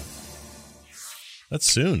 Yeah. That's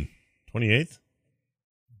soon. 28th?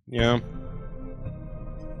 Yeah.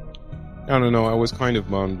 I don't know. I was kind of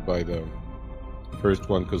bummed by the first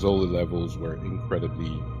one because all the levels were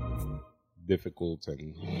incredibly difficult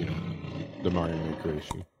and, you know, the Mario Maker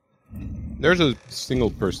issue. There's a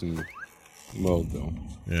single-person mode, though.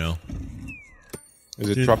 Yeah. Is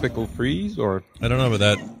it Tropical Freeze, or...? I don't know, but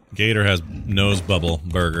that gator has nose bubble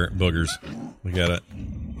boogers. We got it.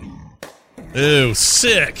 Ew,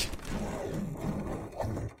 sick!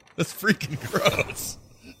 That's freaking gross.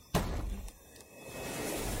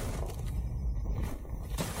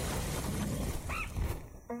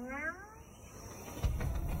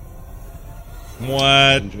 What?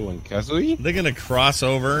 Banjo and Kazooie? They're gonna cross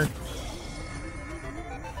over?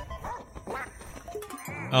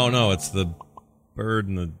 Oh no, it's the bird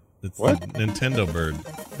and the... It's What? the Nintendo bird.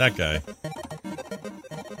 That guy.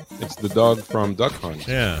 It's the dog from Duck Hunt.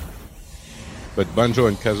 Yeah. But Banjo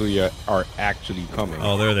and Kazooie are actually coming.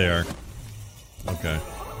 Oh, there they are. Okay.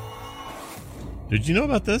 Did you know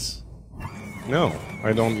about this? No,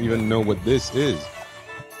 I don't even know what this is.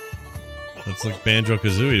 Looks like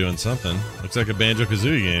Banjo-Kazooie doing something. Looks like a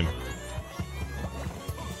Banjo-Kazooie game.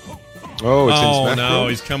 Oh, it's in Smash no, Bros?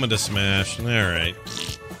 he's coming to Smash. All right.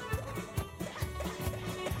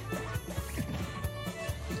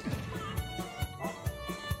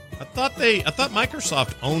 I thought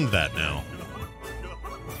Microsoft owned that now.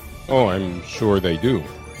 Oh, I'm sure they do.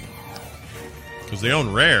 Because they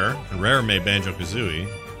own Rare, and Rare made Banjo-Kazooie.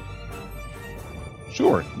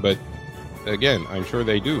 Sure, but again, I'm sure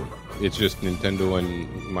they do. It's just Nintendo and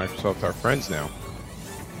Microsoft are friends now.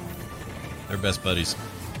 They're best buddies.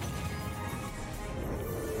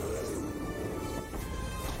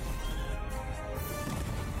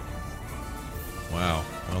 Wow.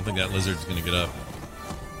 I don't think that lizard's going to get up.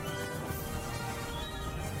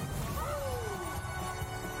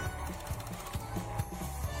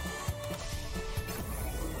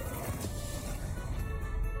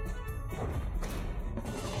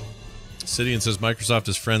 Obsidian says Microsoft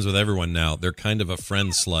is friends with everyone now. They're kind of a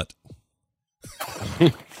friend slut. I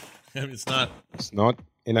mean, it's not. It's not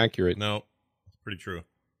inaccurate. No, it's pretty true.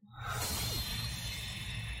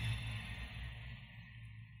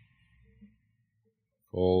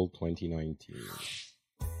 Fall 2019.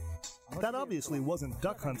 That obviously wasn't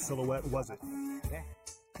Duck Hunt Silhouette, was it?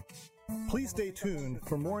 Please stay tuned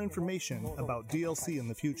for more information about DLC in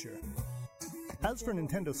the future. As for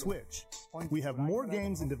Nintendo Switch, we have more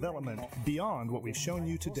games in development beyond what we've shown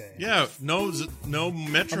you today. Yeah, no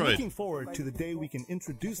Metroid. I'm looking forward to the day we can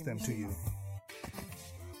introduce them to you.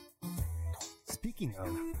 Speaking of,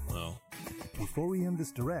 before we end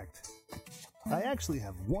this direct, I actually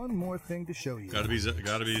have one more thing to show you. Gotta be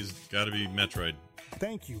Metroid.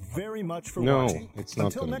 Thank you very much for watching. No, it's not.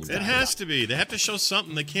 Until next time. It has to be. They have to show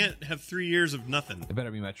something. They can't have 3 years of nothing. It better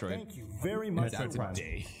be Metroid. Thank you very much for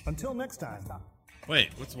watching. Until next time. Wait,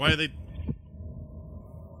 why are they?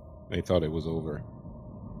 They thought it was over.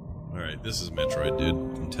 All right, this is Metroid, dude.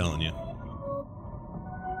 I'm telling you.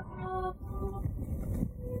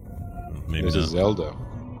 Maybe this not. is Zelda.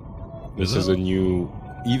 This is it?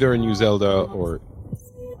 either a new Zelda or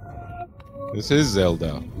this is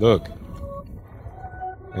Zelda. Look.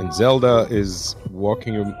 And Zelda is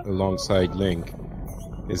walking alongside Link.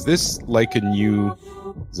 Is this like a new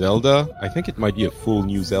Zelda? I think it might be a full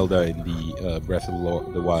new Zelda in the Breath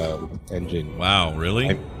of the Wild engine. Wow,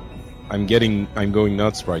 really? I'm going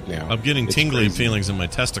nuts right now. I'm getting tingly feelings in my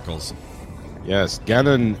testicles. Yes,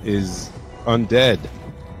 Ganon is undead.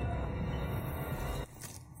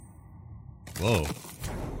 Whoa.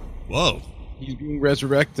 Whoa. He's being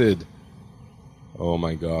resurrected. Oh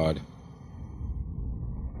my god.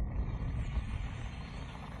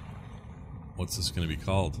 What's this going to be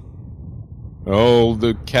called? Oh,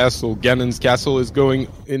 the castle. Ganon's castle is going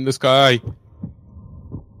in the sky.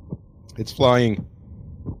 It's flying.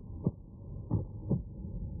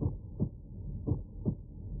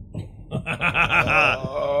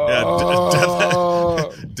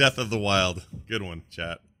 Death of the Wild. Good one,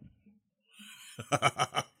 chat.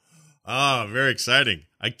 Very exciting.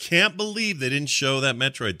 I can't believe they didn't show that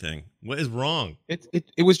Metroid thing. What is wrong?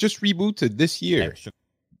 It was just rebooted this year.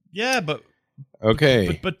 Yeah, but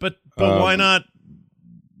okay. But why not?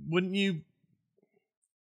 Wouldn't you?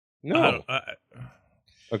 No.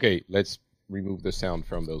 Okay, let's remove the sound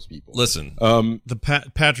from those people. Listen,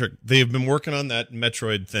 Patrick, they have been working on that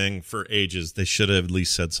Metroid thing for ages. They should have at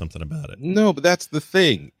least said something about it. No, but that's the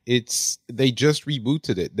thing. They just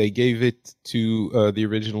rebooted it. They gave it to the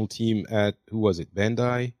original team at, who was it?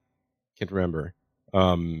 Bandai? Can't remember.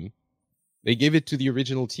 They gave it to the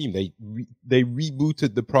original team. They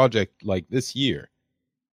rebooted the project like this year.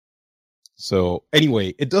 So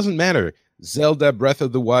anyway, it doesn't matter. Zelda Breath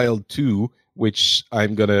of the Wild 2, which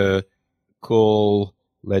I'm gonna call,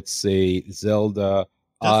 let's say, Zelda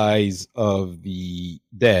Eyes of the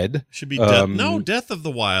Dead. Should be Death of the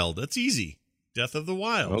Wild. That's easy. Death of the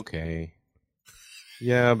Wild. Okay.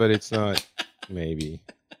 Yeah, but it's not. Maybe.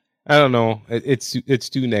 I don't know. It's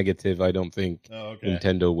too negative. I don't think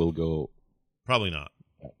Nintendo will go. Probably not.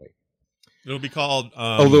 That way. It'll be called.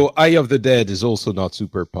 Although Eye of the Dead is also not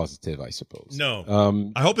super positive, I suppose.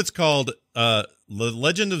 No. I hope it's called The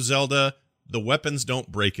Legend of Zelda: The Weapons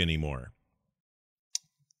Don't Break Anymore.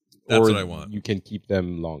 That's what I want. You can keep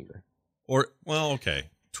them longer. Or, well, okay.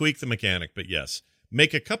 Tweak the mechanic, but yes.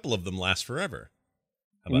 Make a couple of them last forever.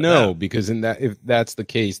 How about that? Because if that's the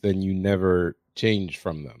case, then you never change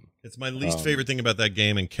from them. It's my least favorite thing about that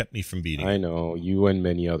game and kept me from beating it. I know. You and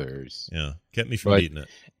many others. Yeah. Kept me from beating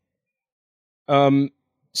it.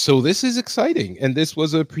 So this is exciting, and this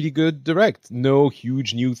was a pretty good direct. No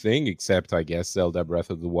huge new thing, except, I guess, Zelda Breath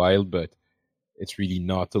of the Wild, but it's really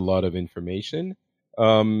not a lot of information.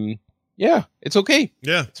 Yeah, it's okay.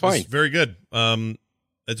 Yeah, it's fine. It's very good.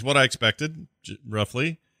 It's what I expected,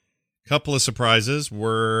 roughly. Couple of surprises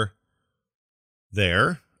were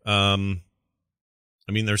there.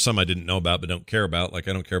 I mean, there's some I didn't know about but don't care about. Like,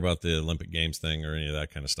 I don't care about the Olympic Games thing or any of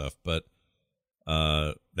that kind of stuff. But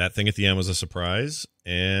that thing at the end was a surprise.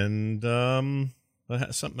 And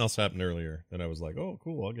something else happened earlier that I was like, oh,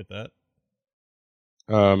 cool, I'll get that.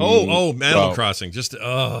 Animal Crossing. Just,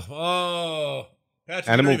 Patrick,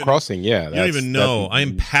 Animal Crossing, yeah. You don't even know. I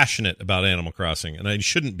am passionate about Animal Crossing, and I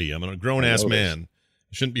shouldn't be. I'm a grown-ass man.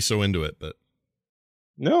 I shouldn't be so into it, but...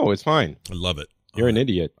 No, it's fine. I love it. You're an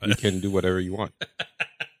idiot. You can do whatever you want.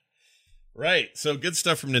 Right. So good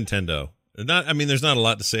stuff from Nintendo. There's not a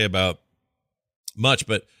lot to say about much,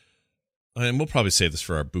 but... And we'll probably save this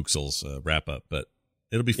for our Booksels wrap-up, but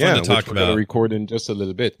it'll be fun to talk about. We're going to record in just a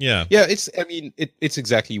little bit. Yeah. Yeah, it's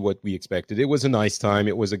exactly what we expected. It was a nice time.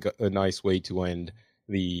 It was a nice way to end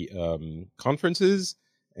conferences,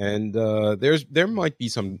 and there might be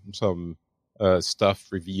some stuff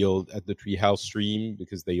revealed at the Treehouse stream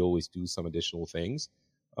because they always do some additional things.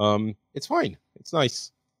 It's fine. It's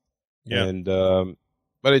nice. Yeah. And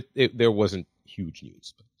but there wasn't huge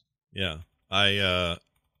news. But. Yeah, I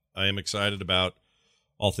am excited about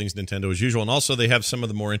all things Nintendo as usual, and also they have some of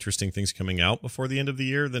the more interesting things coming out before the end of the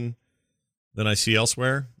year than I see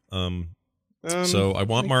elsewhere. So I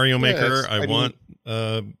want Mario Maker. I want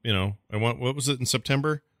what was it in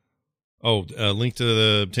September? Oh, Link to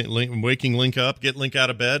the Waking Link Up. Get Link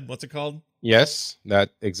out of bed. What's it called? Yes,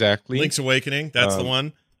 that exactly. Link's Awakening. That's the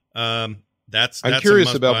one. That's I'm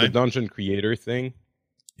curious about the Dungeon Creator thing.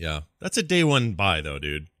 Yeah, that's a day one buy though,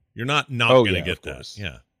 dude. You're not going to get that.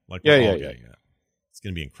 Yeah, like we're all getting that. It's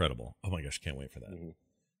going to be incredible. Oh my gosh, can't wait for that.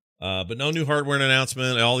 Mm-hmm. But no new hardware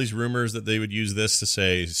announcement. All these rumors that they would use this to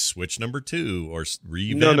say Switch number 2 or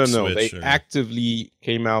revamp No. Switch. They actively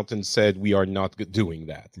came out and said we are not doing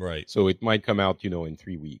that. Right. So it might come out, in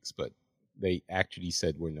 3 weeks, but they actually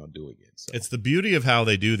said we're not doing it. So. It's the beauty of how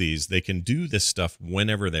they do these. They can do this stuff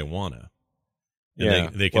whenever they want to.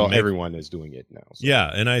 They can everyone is doing it now. So.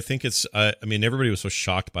 Yeah, and I think it's. I mean, everybody was so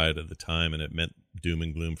shocked by it at the time, and it meant doom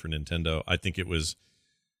and gloom for Nintendo. I think it was.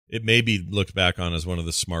 It may be looked back on as one of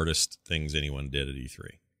the smartest things anyone did at E3.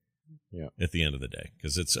 Yeah. At the end of the day,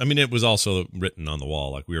 because it's. I mean, it was also written on the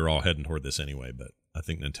wall. Like we were all heading toward this anyway. But I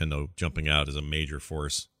think Nintendo jumping out as a major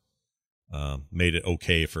force made it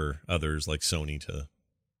okay for others like Sony to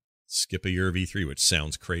skip a year of E3, which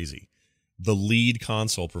sounds crazy. The lead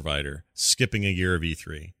console provider skipping a year of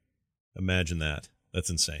E3. Imagine that. That's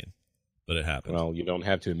insane. But it happened. Well, you don't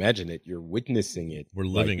have to imagine it. You're witnessing it. We're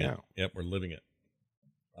living right it. now. Yep, we're living it.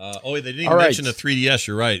 They didn't even mention a 3DS.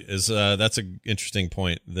 You're right. That's an interesting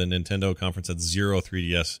point. The Nintendo conference had 0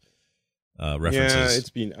 3DS references. Yeah, it's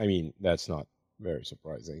been. I mean, that's not very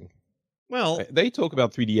surprising. Well, they talk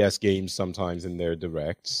about 3DS games sometimes in their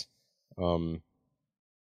directs. I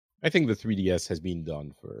think the 3DS has been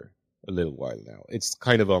done for a little while now. It's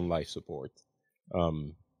kind of on life support.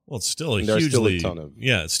 Well, it's still a it's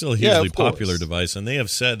still a hugely popular device, and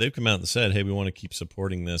they've come out and said, "Hey, we want to keep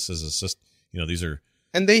supporting this as a system." These are,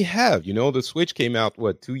 and they have. The Switch came out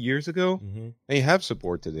 2 years ago. Mm-hmm. They have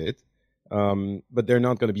supported it, but they're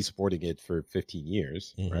not going to be supporting it for 15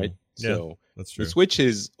 years, right? Yeah, so that's true. The Switch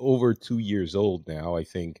is over 2 years old now. I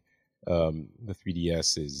think the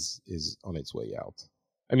 3DS is on its way out.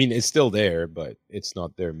 I mean, it's still there, but it's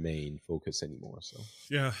not their main focus anymore. So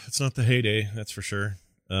yeah, it's not the heyday, that's for sure.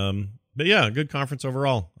 But yeah, good conference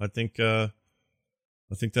overall. I think that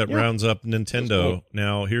rounds up Nintendo. Cool.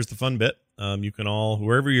 Now, here's the fun bit. You can all,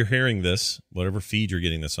 wherever you're hearing this, whatever feed you're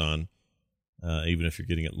getting this on, even if you're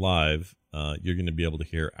getting it live, you're going to be able to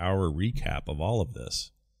hear our recap of all of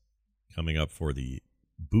this coming up for the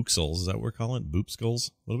Booksels. Is that what we're calling it?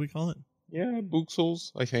 Boopskulls? What do we call it? Yeah,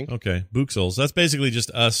 Booksels, I think. Okay, Booksels. That's basically just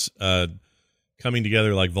us coming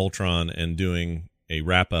together like Voltron and doing a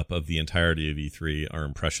wrap-up of the entirety of E3, our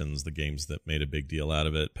impressions, the games that made a big deal out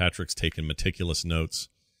of it. Patrick's taken meticulous notes.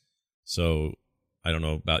 So I don't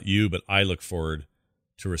know about you, but I look forward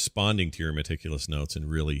to responding to your meticulous notes in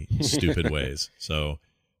really stupid ways. So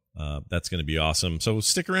that's going to be awesome. So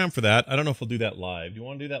stick around for that. I don't know if we'll do that live. Do you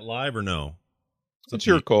want to do that live or no? It's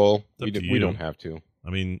your call. We don't have to. I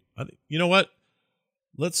mean, you know what?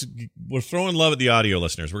 We're throwing love at the audio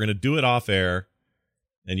listeners. We're going to do it off air,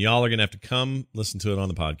 and y'all are going to have to come listen to it on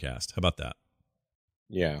the podcast. How about that?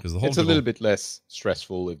 Yeah, because it's a little bit less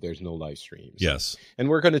stressful if there's no live streams. Yes. And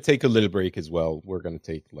we're going to take a little break as well. We're going to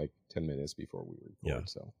take like 10 minutes before we record.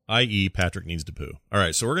 So, i.e. Patrick needs to poo. All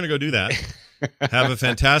right, so we're going to go do that. Have a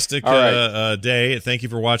fantastic day. Thank you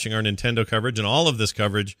for watching our Nintendo coverage and all of this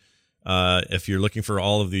coverage. If you're looking for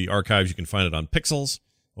all of the archives, you can find it on Pixels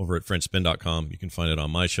over at FrenchSpin.com. You can find it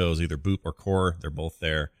on my shows, either Boop or Core. They're both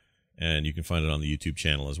there. And you can find it on the YouTube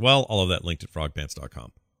channel as well. All of that linked at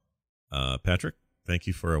frogpants.com. Patrick, thank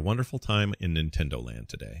you for a wonderful time in Nintendo Land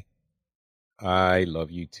today. I love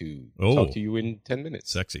you too. Talk to you in 10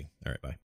 minutes. Sexy. All right, bye.